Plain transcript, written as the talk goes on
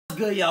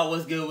Good, y'all.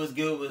 What's good? What's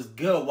good? What's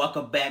good?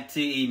 Welcome back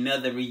to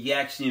another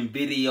reaction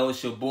video.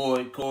 It's your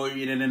boy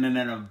Cory, and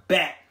I'm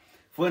back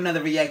for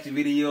another reaction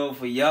video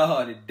for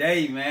y'all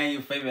today, man.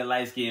 Your favorite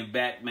light skin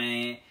back,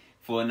 man,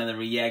 for another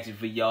reaction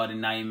for y'all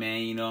tonight,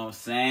 man. You know what I'm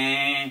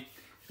saying?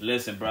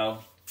 Listen, bro,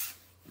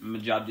 I'm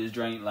gonna drop this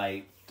drink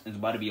like it's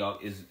about to be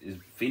it's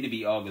finna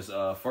be August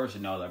 1st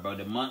and all that, bro.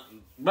 The month,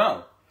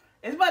 bro,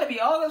 it's about to be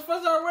August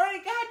 1st already.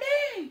 God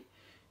dang.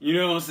 You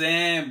know what I'm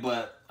saying?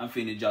 But I'm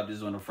finna drop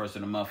this on the 1st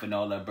of the month and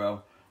all that,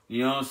 bro.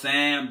 You know what I'm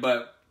saying?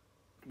 But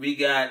we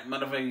got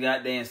motherfucking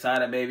goddamn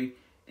Sada, baby.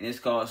 And it's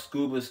called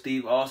Skuba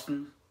Steve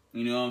Austin.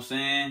 You know what I'm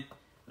saying?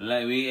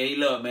 Like, hey,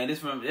 look, man,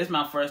 this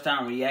my first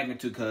time reacting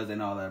to cuz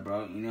and all that,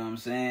 bro. You know what I'm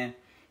saying?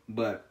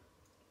 But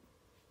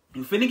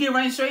you finna get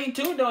right straight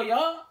into it, though,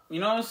 y'all.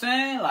 You know what I'm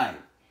saying? Like,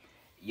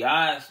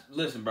 y'all,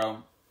 listen,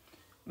 bro.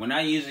 When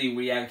I usually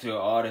react to an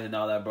artist and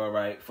all that, bro,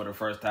 right, for the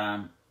first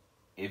time,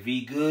 if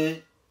he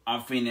good,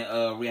 I'm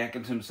finna react to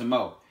him some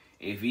more.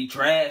 If he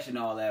trash and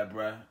all that,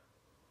 bruh,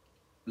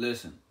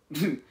 listen,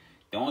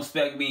 don't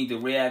expect me to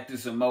react to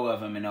some more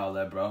of him and all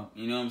that, bro.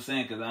 You know what I'm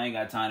saying? Because I ain't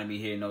got time to be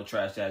hearing no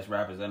trash-ass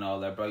rappers and all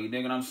that, bro. You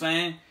dig what I'm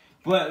saying?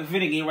 But if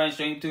finna get right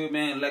straight into it,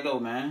 man, let go,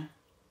 man.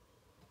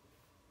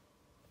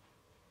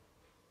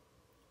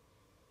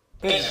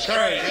 It's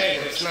crazy. Hey,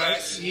 it's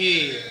nice.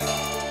 Yeah.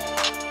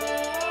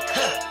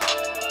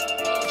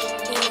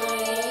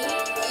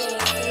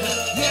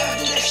 Yeah, I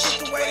do that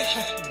shit the way.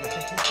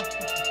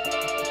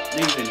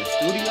 Niggas in the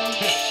studio?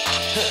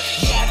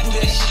 Yeah, I do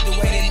that shit the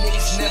way that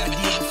niggas never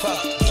did before.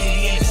 Get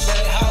in and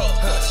sell it hoe.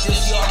 Still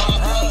see all my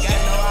problems.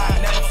 Got no I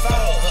never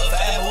fall.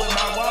 Forever with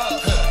my wall.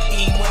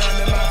 Even when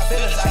I'm in my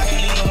feelings, I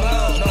can't leave them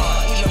alone. No,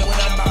 even when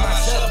I'm by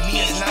myself, me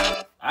is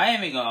not. I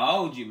ain't even gonna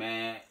hold you,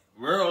 man.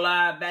 Real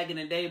live back in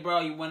the day,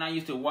 bro, when I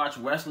used to watch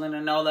wrestling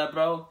and all that,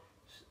 bro.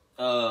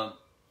 What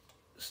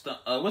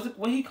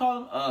he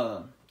call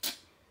him?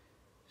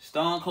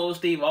 Stone Cold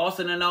Steve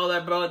Austin and all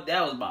that, bro.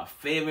 That was my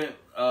favorite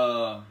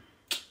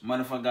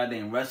motherfucker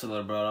goddamn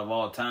wrestler, bro, of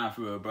all time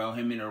for real, bro.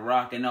 Him and The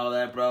Rock and all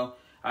that, bro.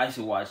 I used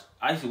to watch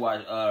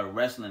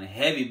wrestling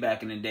heavy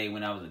back in the day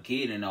when I was a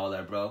kid and all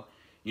that, bro.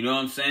 You know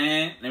what I'm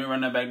saying? Let me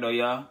run that back though,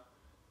 y'all.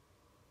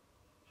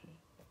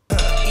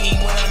 Even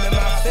when I'm in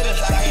my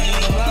feelings, I can't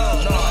leave them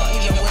alone. No,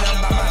 even when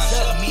I'm by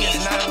myself, me is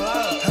not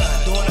alone.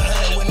 Doing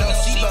 100 with no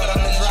seatbelt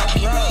on this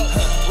rocky road.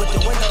 With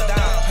the window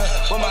down,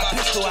 with my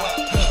pistol out.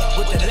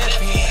 With the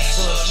left hand,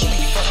 so it's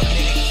really fucking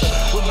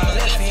nigga. With my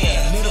left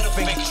hand, middle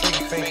finger,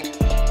 trigger finger.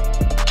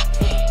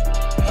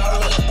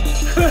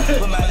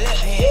 With my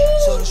left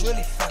hand, so it's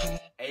really fucking.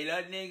 Hey,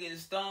 that nigga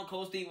Stone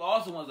Cold Steve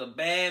Austin was a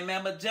bad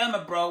mamma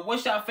jamma, bro.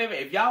 What's y'all favorite?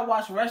 If y'all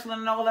watch wrestling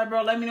and all that,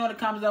 bro, let me know in the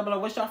comments down below.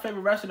 What's y'all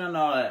favorite wrestling and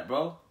all that,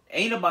 bro?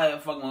 Ain't nobody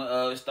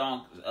fucking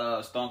Stone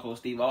Cold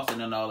Steve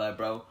Austin and all that,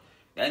 bro.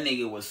 That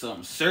nigga was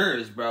something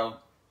serious, bro.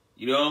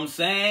 You know what I'm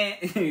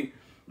saying?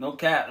 No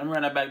cap. Let me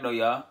run that back though,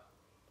 y'all.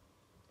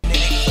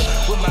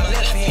 With my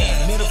left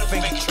hand, middle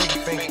finger,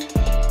 trigger finger.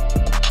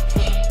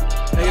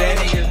 Look at that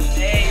nigga.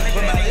 Hey,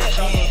 look at that nigga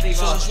Stone Cold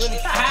Steve Austin.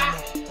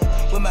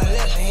 With my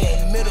left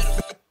hand, middle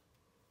finger.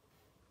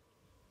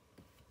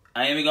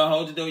 I ain't even gonna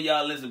hold you though,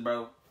 y'all. Listen,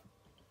 bro.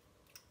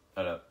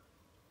 Hold up.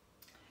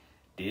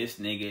 This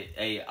nigga,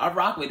 hey, I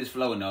rock with this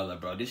flow and all that,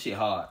 bro. This shit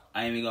hard.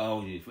 I ain't even gonna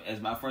hold you.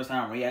 It's my first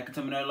time reacting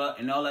to him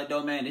and all that,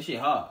 though, man. This shit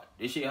hard.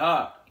 This shit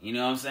hard. You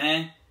know what I'm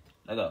saying?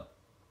 Let go.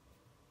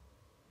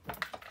 What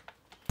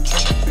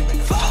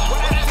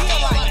I feel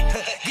like,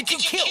 get you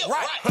killed,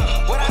 right?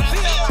 What I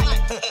feel like,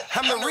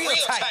 I'm the real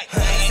type. Ain't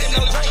said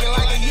no drinking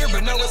like a year,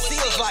 but know what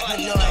feels like.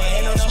 No, I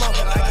ain't no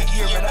smoking like a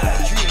year, but I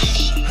drink.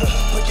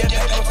 Put that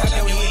paper on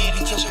top of your head,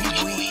 eat your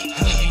people eat.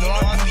 You know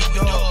I'm beauty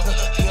dog.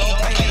 You don't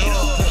pay it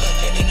up.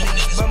 And the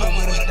niggas bumming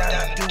with us down, I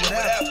do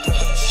whatever.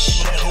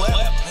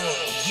 Whoever,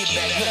 get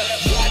back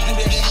up. Yeah, I do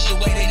that shit the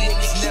way they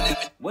niggas never.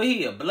 What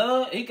he a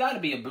blood? He gotta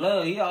be a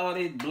blood. He all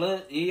this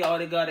blood. He all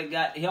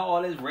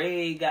this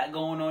red got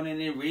going on in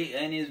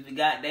his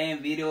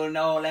goddamn video and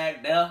all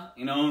that there.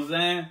 You know what I'm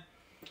saying?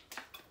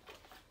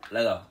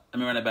 Let go. Let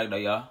me run that back though,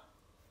 y'all.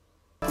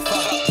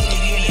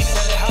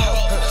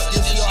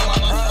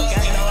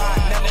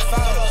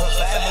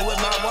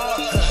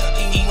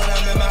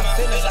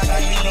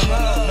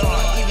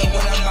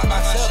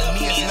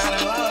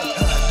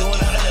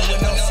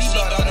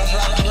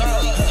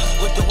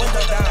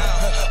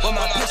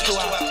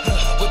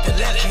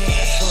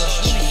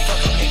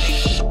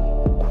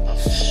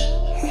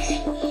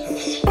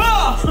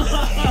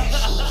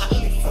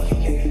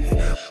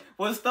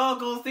 When Stone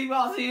Cold Steve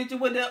Austin hit you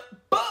with the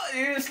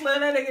you just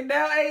slam that nigga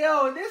down. Hey,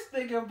 yo, this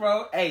nigga,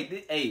 bro.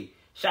 Hey,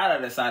 shout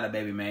out to Sada,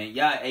 baby, man.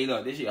 Y'all, hey,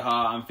 look, this shit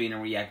hard. I'm feeling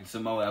reacting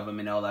some more of them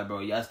and all that, bro.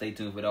 Y'all stay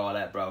tuned for all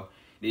that, bro.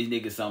 These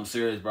niggas something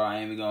serious, bro. I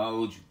ain't even gonna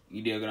hold you.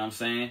 You dig what I'm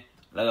saying?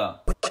 Let go.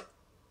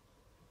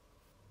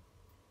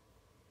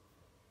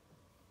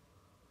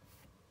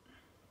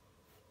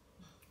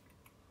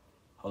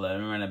 Hold on,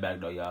 let me run that back,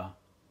 though, y'all.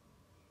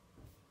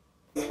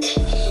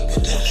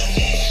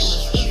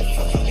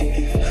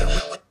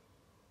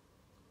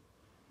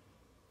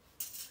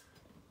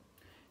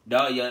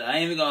 Dog, y'all, I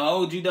ain't even gonna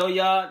hold you though,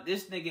 y'all.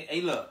 This nigga,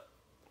 hey, look.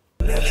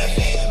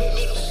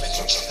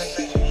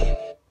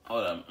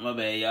 Hold up, my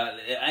bad, y'all.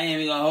 I ain't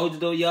even gonna hold you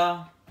though,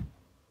 y'all.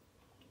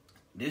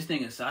 This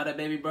nigga Sada,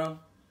 baby, bro.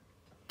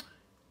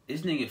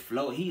 This nigga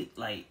flow,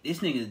 this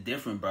nigga is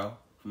different, bro.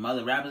 From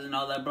other rappers and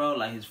all that, bro.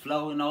 Like, his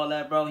flow and all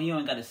that, bro. He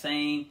don't got the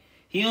same,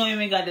 he don't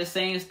even got the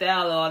same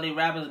style of all these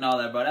rappers and all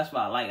that, bro. That's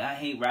why I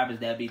hate rappers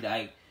that be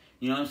like,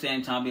 you know what I'm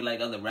saying? Trying to be like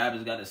other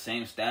rappers got the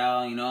same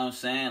style, you know what I'm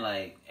saying?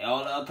 Like,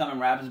 all the upcoming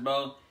rappers,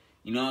 bro,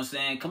 you know what I'm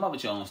saying? Come up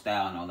with your own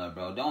style and all that,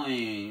 bro. Don't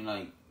even,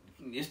 like,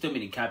 there's too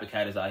many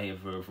copycatters out here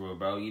for real,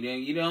 bro.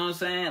 You know what I'm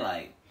saying?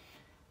 Like,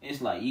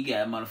 it's like, you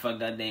got motherfucker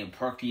goddamn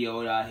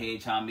Perkio out here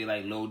trying to be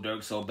like Lil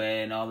Durk so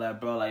bad and all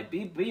that, bro. Like,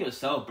 be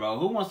yourself, bro.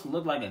 Who wants to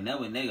look like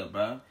another nigga,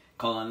 bro?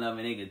 Calling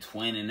another nigga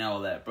twin and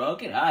all that, bro.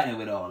 Get out of here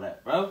with all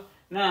that, bro.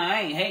 Nah, I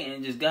ain't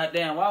hating. Just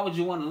goddamn, why would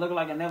you want to look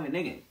like another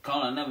nigga?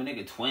 Calling another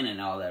nigga twin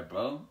and all that,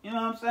 bro. You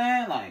know what I'm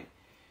saying? Like,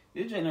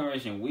 this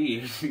generation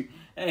weird.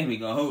 I ain't even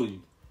gonna hold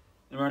you.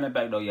 Run that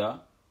back though, y'all.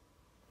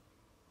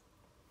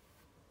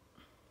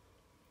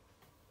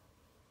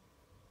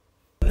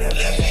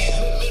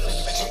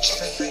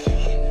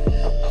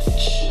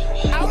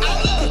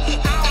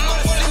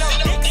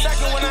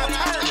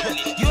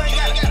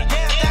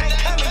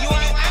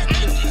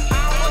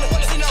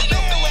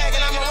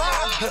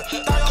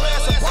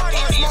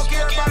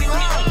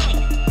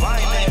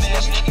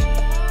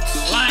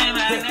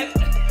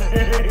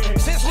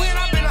 Since when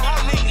I've been a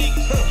hot nigga?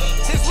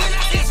 Since when I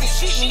did some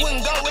shit and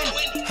wouldn't go in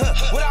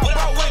without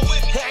bro with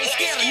it? I ain't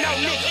scared of no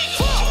nigga.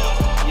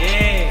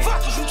 Yeah.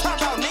 Fuck what you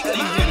talking about, nigga?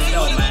 You really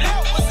know, man.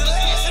 That was the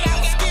last that I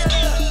was scared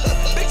of.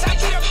 Bitch, I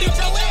get up, beat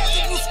your ass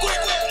if you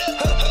square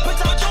up. Put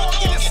your dog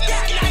in the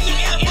sky, now you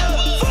ever.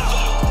 Fuck.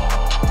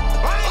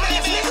 Lame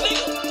ass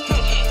nigga.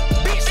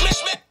 Bitch,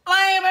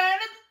 Lame ass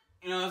nigga.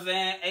 You know what I'm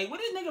saying? Hey, where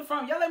this nigga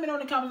from? Y'all let me know in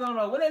the comments down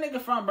below. Where that nigga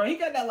from, bro? He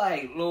got that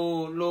like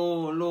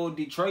little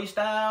Detroit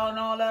style and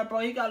all that, bro.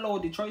 He got little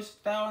Detroit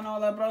style and all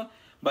that, bro.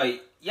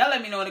 But y'all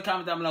let me know in the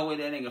comments down below where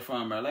that nigga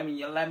from, bro. Let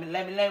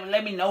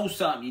me know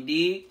something, you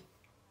dig?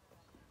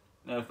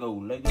 Let's go.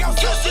 Let's go. yo,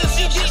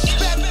 she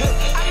disrespect.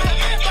 I make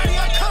everybody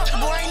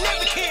uncomfortable. I ain't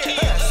never cared.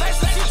 Say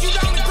some shit you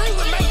don't agree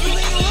with, make you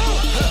leave alone.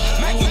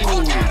 Make you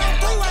go down on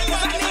three-way,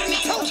 cause I need me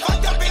too.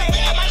 Fucked up in the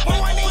head, might put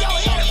one in your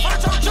head and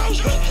punch your juice.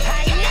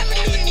 I ain't never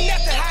needed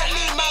nothing, I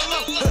need my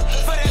look.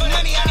 For that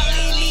money, I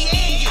lean me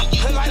and you.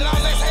 Like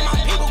long as they say my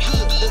people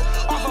good.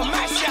 Off of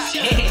my shot,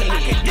 I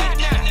can die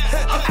now.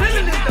 I'm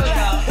feeling this though,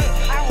 y'all.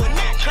 I would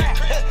not crack,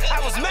 I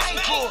was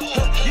made for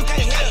it. You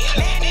can't hear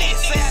man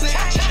this, say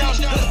I changed on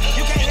you.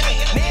 You can't hear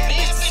man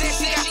bitch said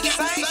she got the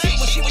same shit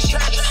when she was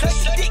trying to suck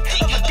the dick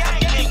of a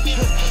gang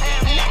nigga. I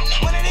am not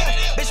one of them,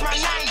 bitch my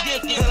name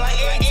different. Like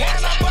every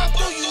time I bump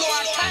through, you know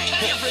I can't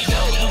different.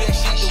 Don't do that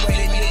shit the way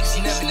that niggas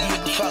never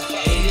did before.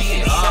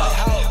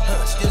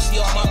 Still see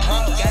all my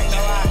problems, I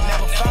know I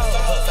never fall.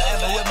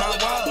 Forever with my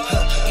wall.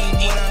 Even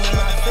when I'm in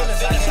my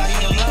feelings, I can't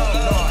leave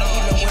alone. No,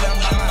 even when I'm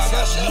by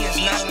myself, me is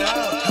not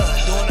alone.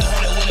 Doing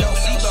 100 with no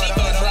seatbelt, I'm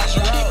gonna flash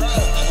around.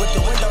 With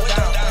the window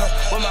down,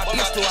 with my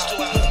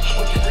pistol out.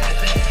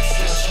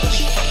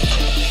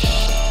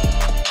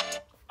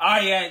 Oh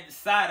yeah,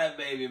 Sada,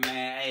 baby,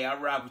 man. Hey, I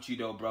rock with you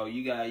though, bro.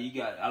 You got.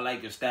 I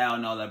like your style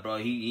and all that, bro.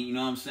 He you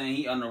know what I'm saying?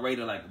 He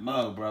underrated like a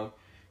mug, bro.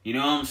 You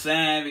know what I'm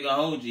saying? We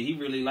gonna hold you. He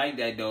really like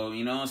that though.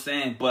 You know what I'm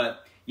saying?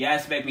 But y'all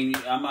expect me.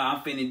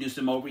 I'm finna do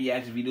some more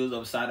reaction videos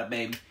of Sada,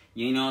 baby.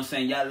 You know what I'm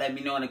saying? Y'all let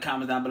me know in the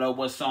comments down below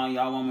what song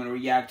y'all want me to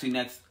react to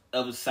next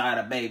of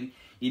Sada, baby.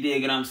 You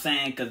dig what I'm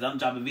saying? Cause I'm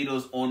dropping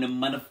videos on the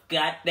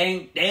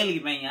motherfucking daily,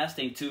 man. Y'all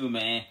stay tuned,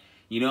 man.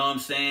 You know what I'm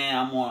saying?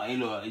 I'm on, hey,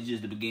 look, it's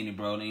just the beginning,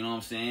 bro. You know what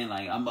I'm saying?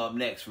 Like, I'm up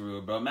next for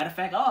real, bro. Matter of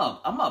fact,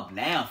 I'm up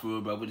now for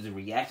real, bro. With the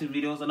reaction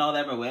videos and all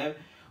that, bro.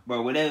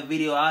 Whatever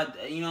video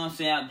you know what I'm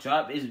saying, I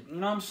drop is, you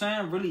know what I'm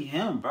saying, really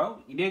him, bro.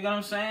 You dig what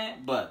I'm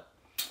saying? But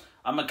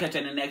I'm gonna catch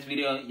you in the next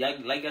video. Y'all,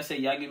 like I said,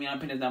 y'all give me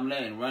opinions down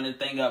below and run the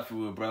thing up for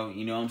real, bro.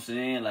 You know what I'm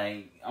saying?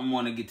 Like, I'm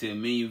gonna get to 1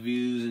 million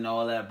views and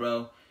all that,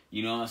 bro.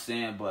 You know what I'm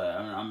saying?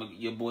 But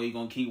your boy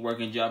gonna keep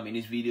working, dropping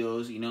these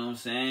videos. You know what I'm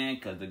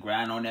saying? Cause the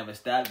grind don't never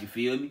stop. You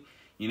feel me?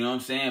 You know what I'm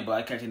saying? But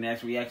I catch you in the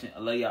next reaction. I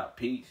love y'all.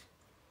 Peace.